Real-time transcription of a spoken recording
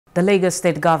The Lagos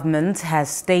State government has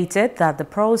stated that the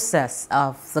process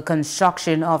of the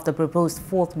construction of the proposed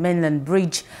fourth mainland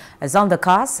bridge is on the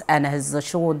cards and has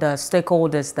assured the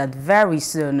stakeholders that very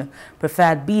soon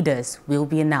preferred bidders will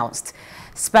be announced.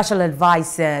 Special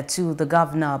advisor to the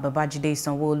governor, Babajide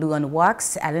Sanwo-Olu, on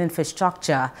Works and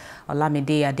Infrastructure,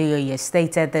 Olamide Adeoye,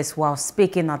 stated this while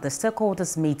speaking at the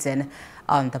stakeholders meeting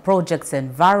on the project's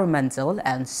environmental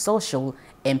and social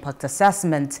impact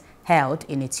assessment held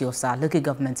in Itiosa local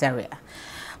government area.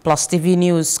 Plus TV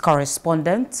News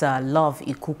correspondent Love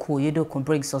Ikuku Yedokun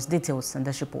brings us details in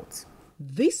this report.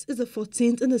 This is the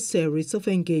 14th in a series of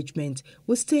engagement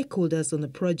with stakeholders on the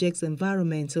project's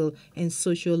environmental and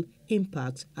social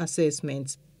impact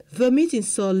assessment. The meeting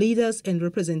saw leaders and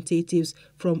representatives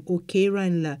from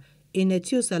Okeranla in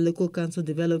Etiosa Local Council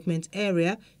Development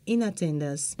Area in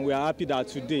attendance. We are happy that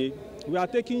today we are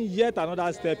taking yet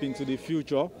another step into the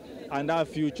future, and that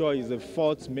future is the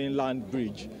fourth mainland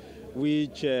bridge,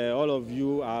 which all of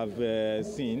you have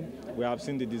seen. We have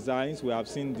seen the designs, we have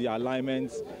seen the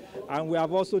alignments, and we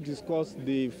have also discussed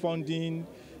the funding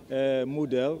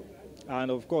model,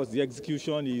 and of course the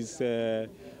execution is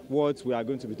what we are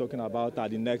going to be talking about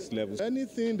at the next level.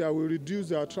 Anything that will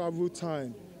reduce our travel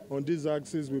time on this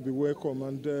axis will be welcome,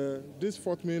 and this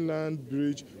fourth mainland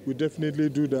bridge will definitely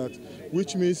do that,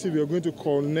 which means if you're going to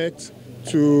connect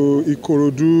to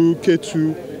Ikorodu,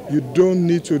 Ketu, you don't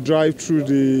need to drive through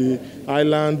the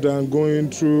island and going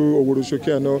through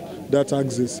Oworoshoke and all that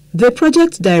axis. The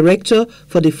project director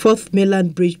for the fourth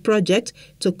mainland bridge project,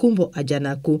 Tokumbo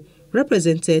Ajanaku,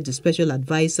 represented the special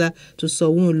advisor to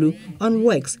Sanwo-Olu on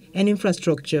Works and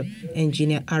Infrastructure,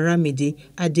 Engineer Aramide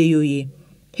Adeoye.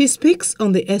 He speaks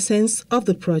on the essence of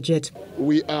the project.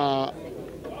 We are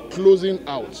closing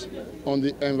out on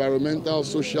the environmental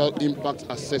social impact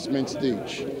assessment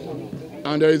stage,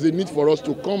 and there is a need for us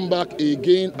to come back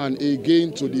again and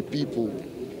again to the people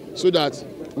so that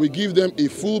we give them a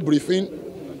full briefing,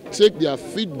 take their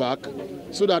feedback,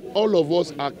 so that all of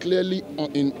us are clearly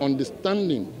in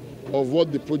understanding of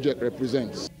what the project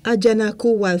represents.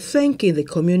 Ajanaku, while thanking the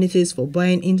communities for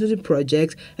buying into the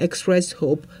project, expressed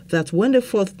hope that when the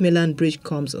fourth mainland bridge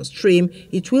comes on stream,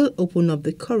 it will open up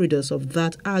the corridors of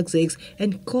that axis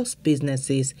and cause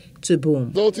businesses to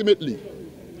boom. Ultimately,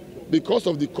 because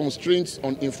of the constraints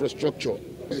on infrastructure,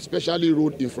 especially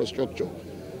road infrastructure,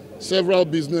 several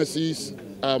businesses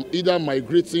either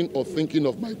migrating or thinking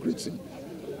of migrating.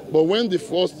 But when the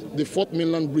fourth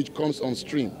mainland bridge comes on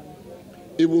stream,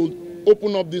 it will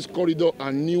open up this corridor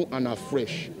anew and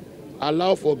afresh,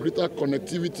 allow for greater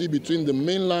connectivity between the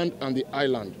mainland and the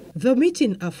island. The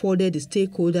meeting afforded the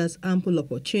stakeholders ample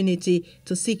opportunity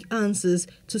to seek answers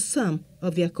to some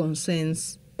of their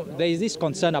concerns. There is this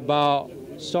concern about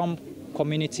some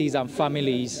communities and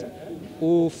families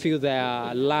who feel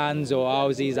their lands or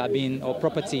houses or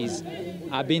properties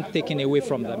are being taken away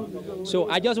from them. So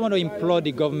I just want to implore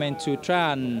the government to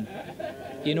try and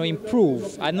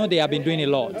improve. I know they have been doing a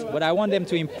lot, but I want them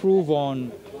to improve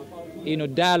on,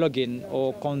 dialoguing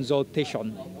or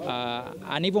consultation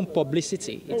and even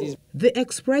publicity. They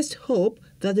expressed hope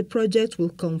that the project will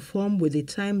conform with the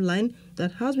timeline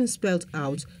that has been spelled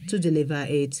out to deliver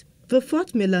it. The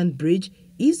fourth mainland bridge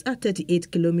is a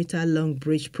 38-kilometer-long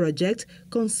bridge project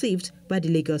conceived by the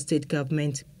Lagos State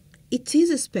government. It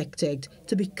is expected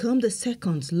to become the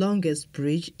second longest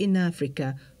bridge in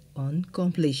Africa on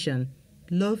completion.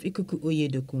 Love Ikuku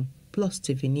Oyedoku, Plus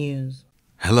TV News.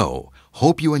 Hello,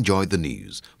 hope you enjoyed the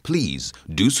news. Please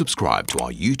do subscribe to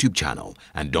our YouTube channel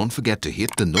and don't forget to hit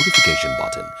the notification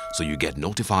button so you get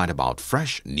notified about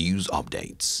fresh news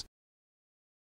updates.